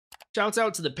Shouts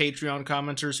out to the Patreon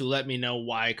commenters who let me know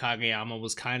why Kageyama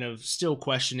was kind of still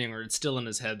questioning, or it's still in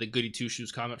his head, the goody two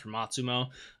shoes comment from Matsumo,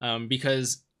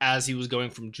 because as he was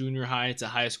going from junior high to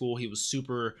high school, he was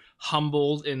super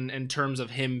humbled in terms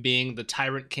of him being the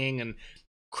tyrant king and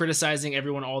criticizing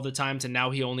everyone all the time, to now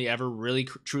he only ever really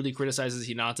truly criticizes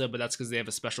Hinata, but that's because they have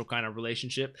a special kind of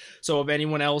relationship. So if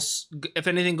anyone else, if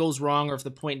anything goes wrong, or if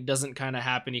the point doesn't kind of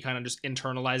happen, he kind of just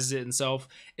internalizes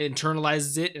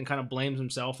it and kind of blames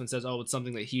himself and says, oh, it's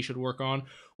something that he should work on.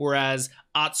 Whereas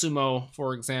Atsumo,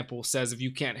 for example, says if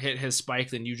you can't hit his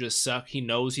spike, then you just suck. He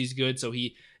knows he's good, so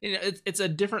it's a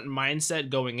different mindset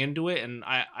going into it, and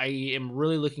I am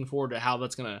really looking forward to how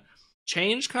that's gonna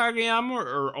change Kageyama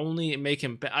or only make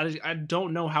him. I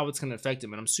don't know how it's going to affect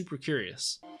him, and I'm super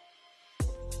curious.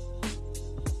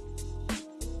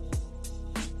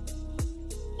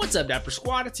 What's up, Dapper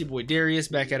Squad? It's your boy Darius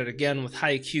back at it again with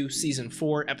Haikyuu Season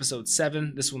 4, Episode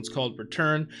 7. This one's called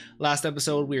Return. Last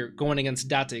episode, we were going against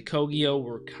Date Kogyo.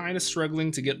 We're kind of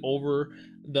struggling to get over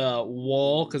the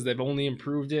wall because they've only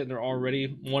improved it, and they're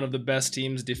already one of the best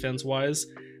teams defense-wise.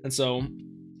 And so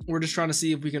we're just trying to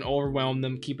see if we can overwhelm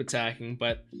them, keep attacking,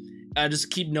 but I just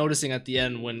keep noticing at the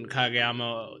end when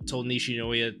Kageyama told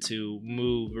Nishinoya to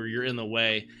move, or you're in the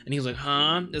way, and he was like,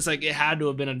 huh? It's like it had to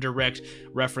have been a direct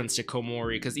reference to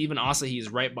Komori, because even Asahi is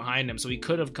right behind him, so he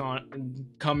could have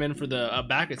come in for the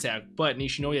back attack, but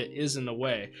Nishinoya is in the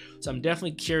way. So I'm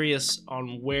definitely curious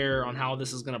on how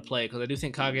this is going to play, because I do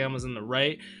think Kageyama's in the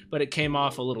right, but it came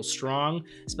off a little strong,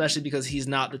 especially because he's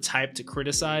not the type to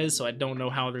criticize, so I don't know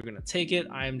how they're going to take it.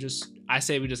 I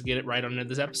say we just get it right on into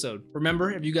this episode.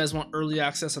 Remember, if you guys want early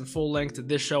access and full length to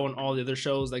this show and all the other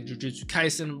shows like Jujutsu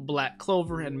Kaisen, Black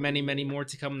Clover, and many, many more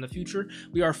to come in the future,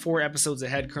 we are 4 episodes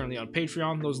ahead currently on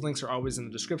Patreon. Those links are always in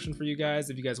the description for you guys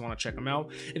if you guys want to check them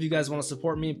out. If you guys want to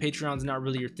support me, Patreon's not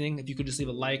really your thing. If you could just leave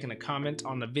a like and a comment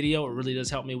on the video, it really does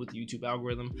help me with the YouTube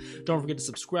algorithm. Don't forget to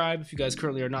subscribe if you guys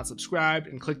currently are not subscribed,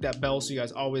 and click that bell so you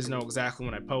guys always know exactly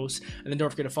when I post. And then don't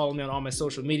forget to follow me on all my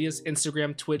social medias,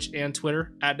 Instagram, Twitch, and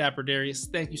Twitter at DapperDarius.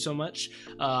 Thank you so much.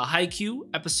 Haikyuu,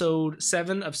 episode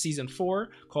 7 of season 4,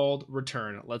 called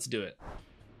Return. Let's do it.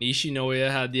 Nishinoya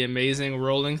had the amazing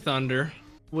Rolling Thunder,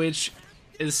 which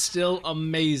is still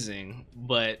amazing,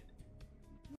 but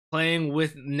playing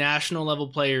with national level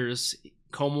players,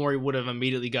 Komori would have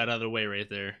immediately got out of the way right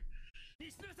there.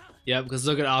 Yeah, because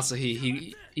look at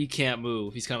Asahi, he can't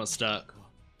move, he's kind of stuck.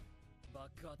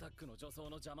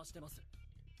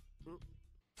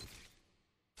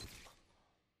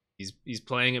 He's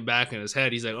playing it back in his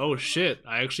head. He's like, oh shit,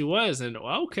 I actually was, and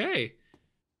okay.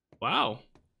 Wow.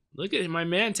 Look at my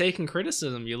man taking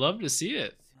criticism. You love to see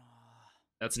it.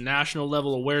 That's national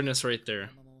level awareness right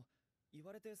there.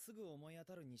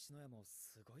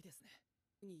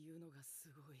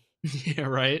 Yeah,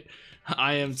 right?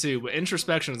 I am too, but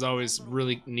introspection is always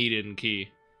really needed and key.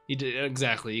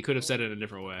 Exactly, you could have said it in a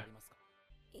different way.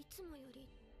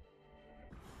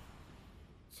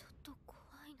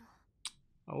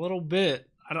 A little bit.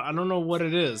 I don't know what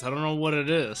it is. I don't know what it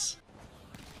is.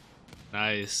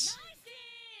 Nice.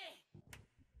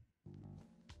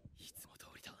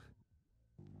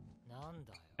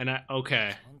 And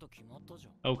okay.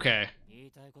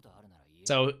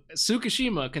 So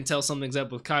Tsukishima can tell something's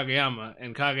up with Kageyama,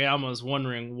 and Kageyama is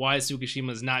wondering why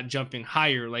Tsukishima is not jumping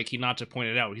higher, like Hinata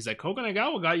pointed out. He's like,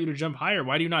 Kokonagawa got you to jump higher.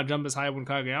 Why do you not jump as high when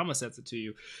Kageyama sets it to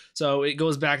you? So it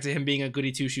goes back to him being a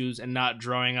goody two shoes and not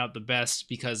drawing out the best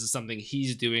because it's something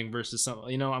he's doing versus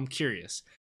something. You know, I'm curious.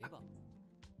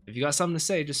 If you got something to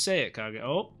say, just say it, Kage.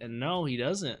 Oh, and no, he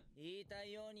doesn't.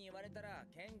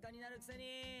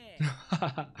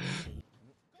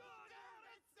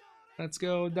 Let's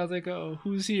go, Dateko.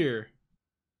 Who's here?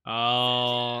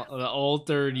 Oh, the old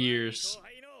third years.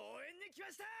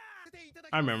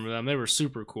 I remember them. They were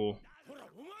super cool.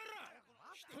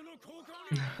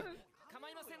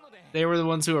 They were the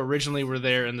ones who originally were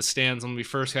there in the stands when we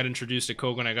first got introduced to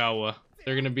Kokonagawa.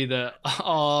 They're gonna be the...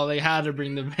 Oh, they had to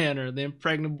bring the banner. The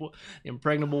impregnable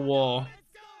wall.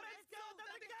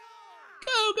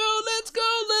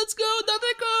 Go, let's go,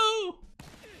 Dateko!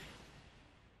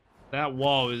 That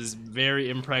wall is very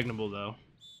impregnable, though.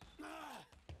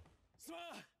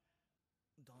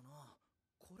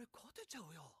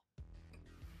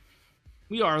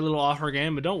 We are a little off our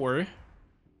game, but don't worry.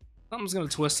 Something's gonna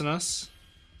twist on us.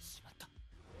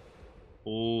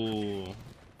 Ooh.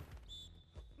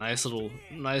 Nice little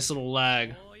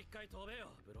lag.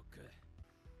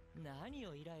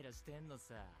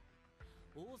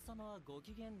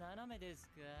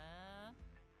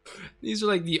 These are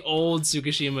like the old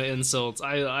Tsukishima insults.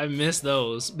 I miss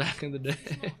those back in the day.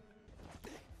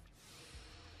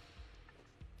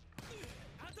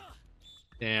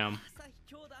 Damn.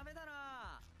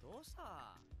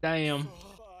 Damn.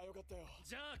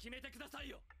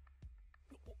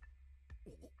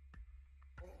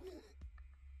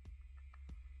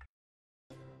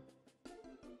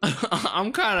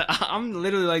 I'm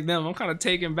literally like them. I'm kind of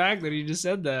taken back that he just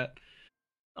said that.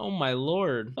 Oh my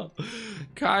lord.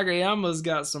 Kageyama's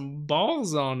got some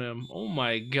balls on him. Oh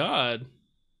my god.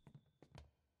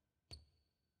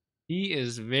 He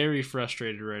is very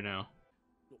frustrated right now.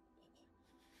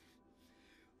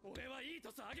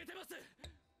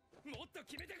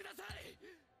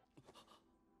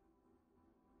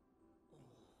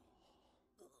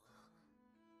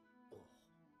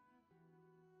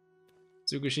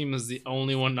 Tsukishima's the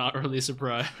only one not really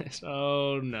surprised.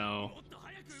 Oh no.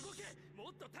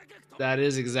 That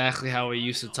is exactly how he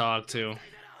used to talk too.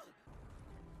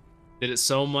 Did it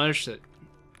so much that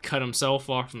cut himself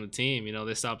off from the team, you know,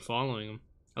 they stopped following him.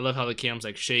 I love how the cam's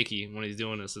like shaky when he's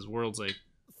doing this. His world's like...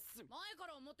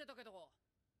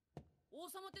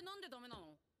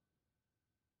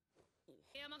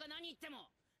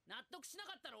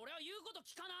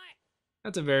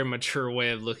 That's a very mature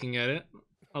way of looking at it.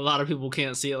 A lot of people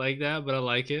can't see it like that, but I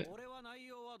like it.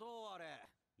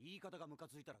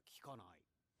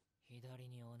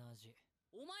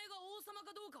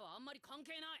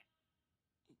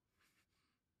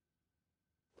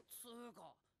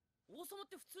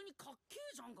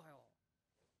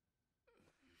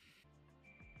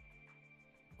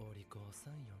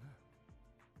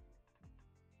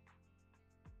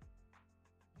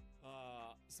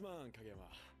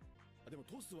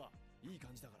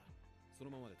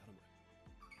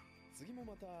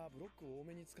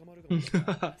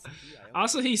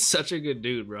 Also, he's such a good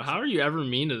dude, bro. How are you ever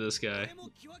mean to this guy?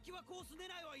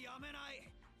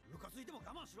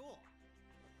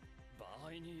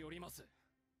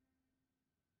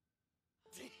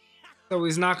 So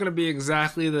he's not going to be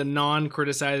exactly the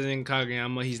non-criticizing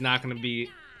Kageyama. He's not going to be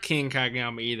King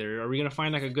Kageyama either. Are we going to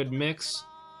find like a good mix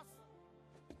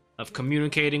of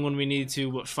communicating when we need to,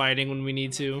 but fighting when we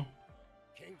need to?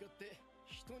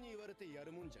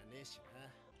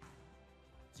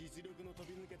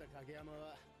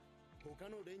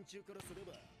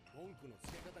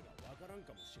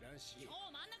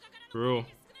 True.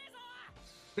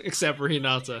 Except for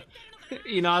Hinata.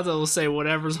 Hinata will say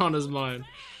whatever's on his mind.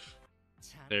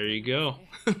 There you go.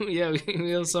 Yeah,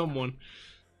 we have someone.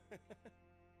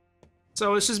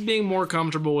 So it's just being more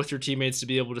comfortable with your teammates to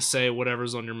be able to say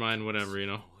whatever's on your mind, whatever, you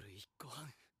know?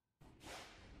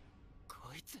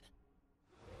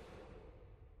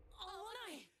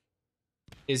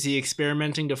 Is he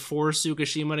experimenting to force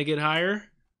Tsukishima to get higher?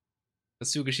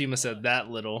 Tsukishima said that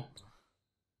little.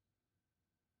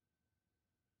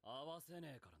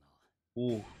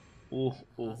 Ooh, ooh,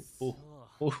 ooh, ooh,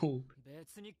 ooh.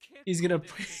 He's gonna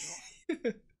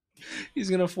he's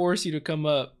gonna force you to come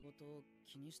up.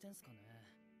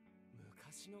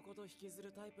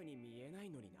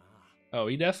 Oh,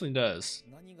 he definitely does.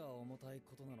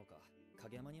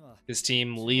 His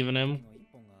team leaving him,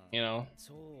 you know.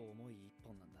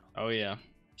 Oh yeah,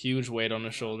 huge weight on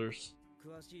his shoulders.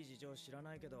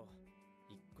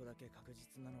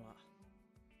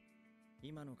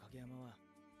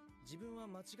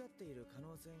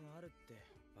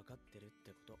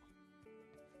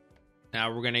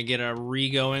 Now we're gonna get a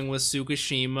re-going with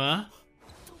Tsukishima.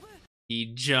 He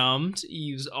jumped, he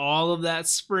used all of that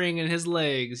spring in his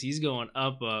legs. He's going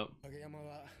up, up.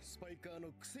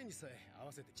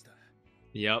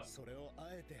 Yep.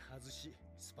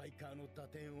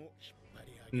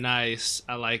 Nice.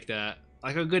 I like that.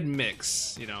 Like a good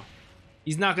mix, you know.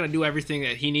 He's not gonna do everything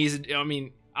that he needs to do. I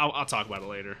mean, I'll talk about it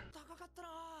later.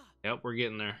 Yep, we're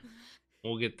getting there.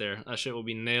 We'll get there. That shit will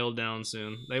be nailed down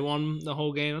soon. They won the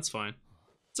whole game. That's fine.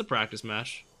 It's a practice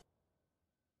match.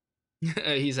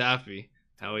 He's happy.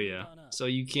 Hell yeah. So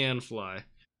you can fly.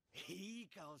 He's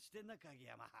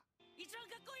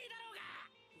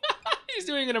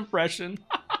doing an impression.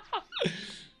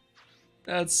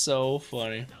 That's so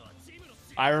funny.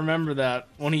 I remember that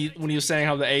when he was saying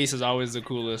how the ace is always the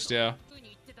coolest, yeah.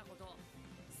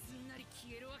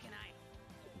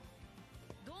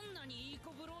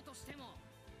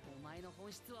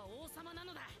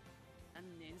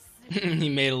 He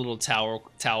made a little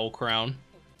towel crown.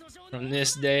 From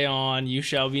this day on, you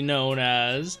shall be known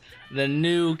as the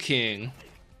new king.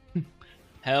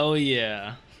 Hell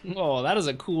yeah. Oh, that is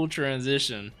a cool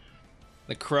transition.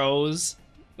 The crows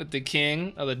with the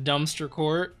king of the dumpster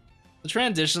court. The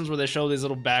transitions where they show these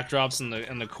little backdrops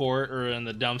in the court or in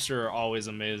the dumpster are always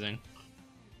amazing.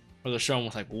 Where they're showing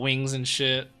with like wings and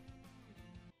shit.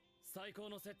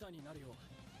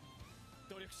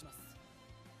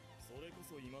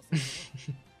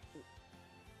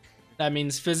 That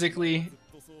means physically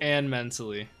and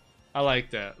mentally. I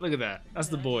like that. Look at that. That's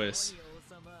the boys.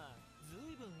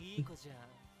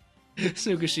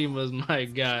 Tsukishima's my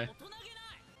guy.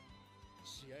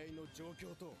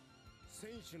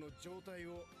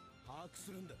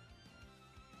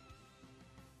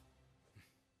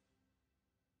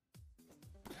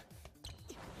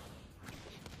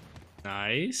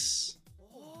 Nice.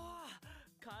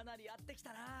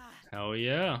 Hell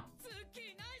yeah.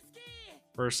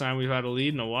 First time we've had a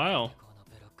lead in a while.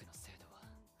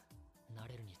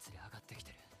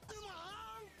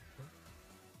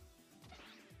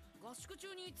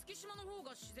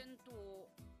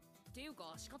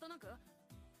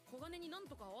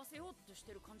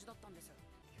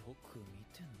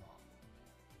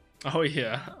 Oh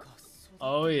yeah.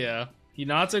 Oh yeah.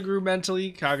 Hinata grew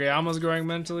mentally, Kageyama's growing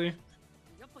mentally.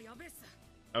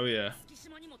 Oh yeah.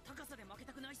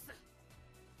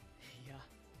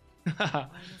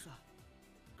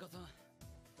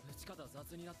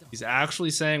 He's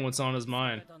actually saying what's on his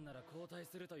mind.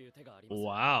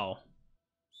 Wow.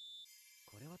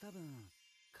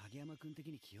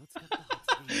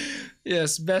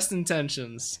 Yes, best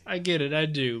intentions. I get it, I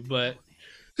do, but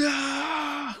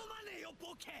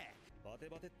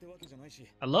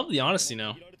I love the honesty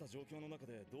now.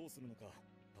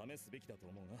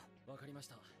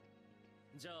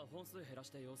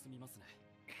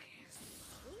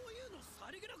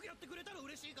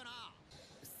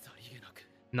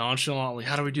 Nonchalantly,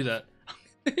 how do we do that?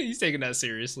 He's taking that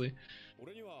seriously.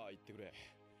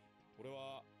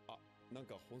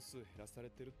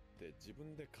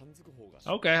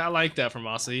 Okay, I like that from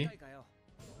Asi.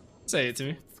 Say it to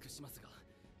me. That's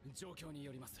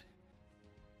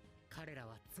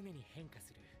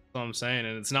what I'm saying,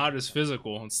 and it's not just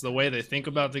physical. It's the way they think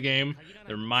about the game,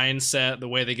 their mindset, the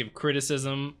way they give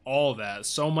criticism, all that.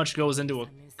 So much goes into a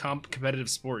competitive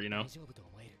sport, you know?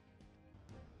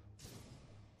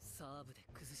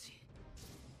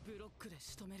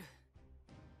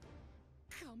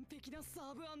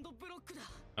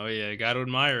 Oh yeah, gotta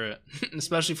admire it.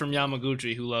 Especially from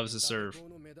Yamaguchi, who loves to serve.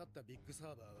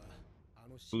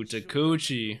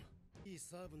 Futakuchi.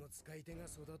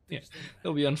 Yeah,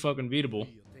 he'll be unfucking beatable.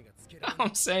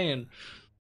 I'm saying,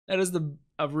 that is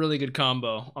a really good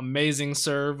combo. Amazing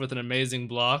serve with an amazing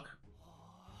block.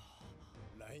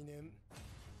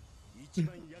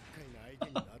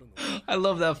 I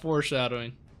love that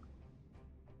foreshadowing.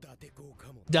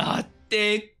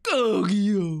 Date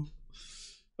Kageyama.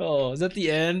 Oh, is that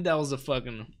the end? That was a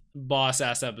fucking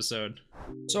boss-ass episode.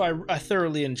 So I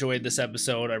thoroughly enjoyed this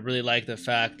episode. I really like the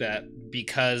fact that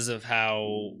because of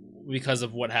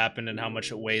what happened and how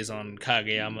much it weighs on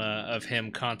Kageyama, of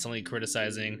him constantly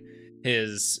criticizing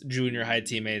his junior high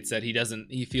teammates, that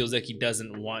he feels like he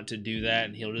doesn't want to do that,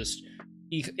 and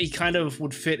he kind of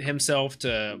would fit himself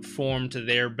to form to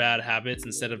their bad habits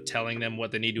instead of telling them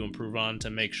what they need to improve on to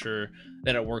make sure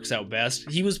that it works out best.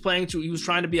 He was trying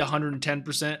to be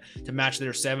 110% to match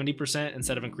their 70%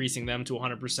 instead of increasing them to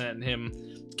 100% and him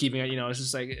keeping it, you know, it's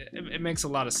just like, it makes a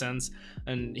lot of sense.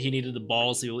 And he needed the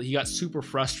balls. He got super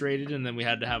frustrated, and then we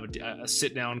had to have a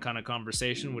sit down kind of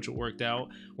conversation, which worked out.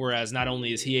 Whereas not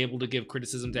only is he able to give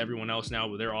criticism to everyone else now,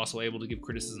 but they're also able to give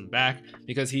criticism back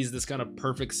because he's this kind of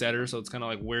perfect setter. So it's kind of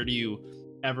like, where do you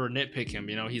ever nitpick him?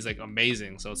 You know, he's like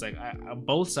amazing. So it's like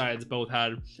both sides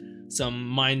had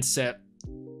some mindset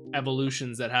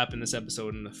evolutions that happened this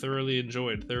episode, and thoroughly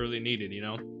needed, you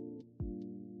know.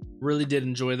 Really did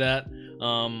enjoy that.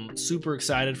 Super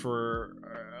excited for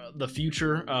the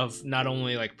future of not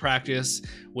only like practice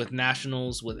with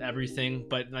nationals, with everything,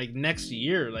 but like next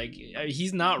year, like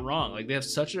he's not wrong. Like they have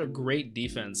such a great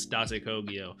defense, Date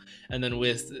Kogyo, and then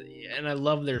and I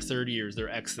love their ex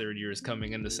third years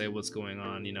coming in to say what's going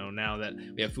on, you know, now that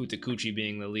we have Futakuchi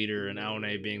being the leader and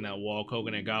Aone being that wall,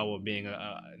 Koganegawa being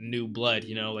a new blood,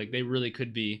 you know, like they really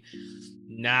could be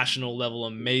national level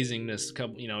amazingness,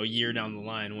 you know, a year down the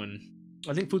line, when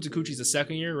I think Futakuchi's a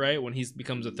second year, right? When he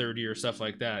becomes a third year, stuff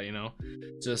like that, you know?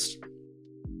 Just,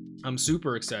 I'm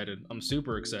super excited.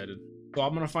 So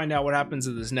I'm going to find out what happens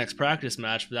in this next practice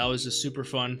match, but that was just super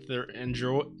fun.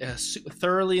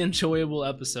 Thoroughly enjoyable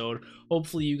episode.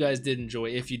 Hopefully you guys did enjoy.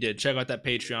 If you did, check out that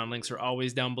Patreon. Links are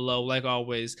always down below, like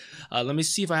always. Let me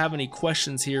see if I have any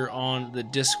questions here on the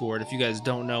Discord. If you guys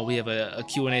don't know, we have a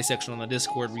Q&A section on the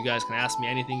Discord where you guys can ask me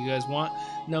anything you guys want.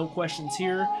 No questions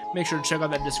here. Make sure to check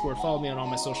out that Discord. Follow me on all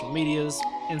my social medias,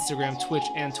 Instagram, Twitch,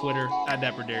 and Twitter,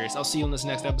 @DapperDarius. I'll see you in this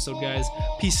next episode, guys.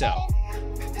 Peace out.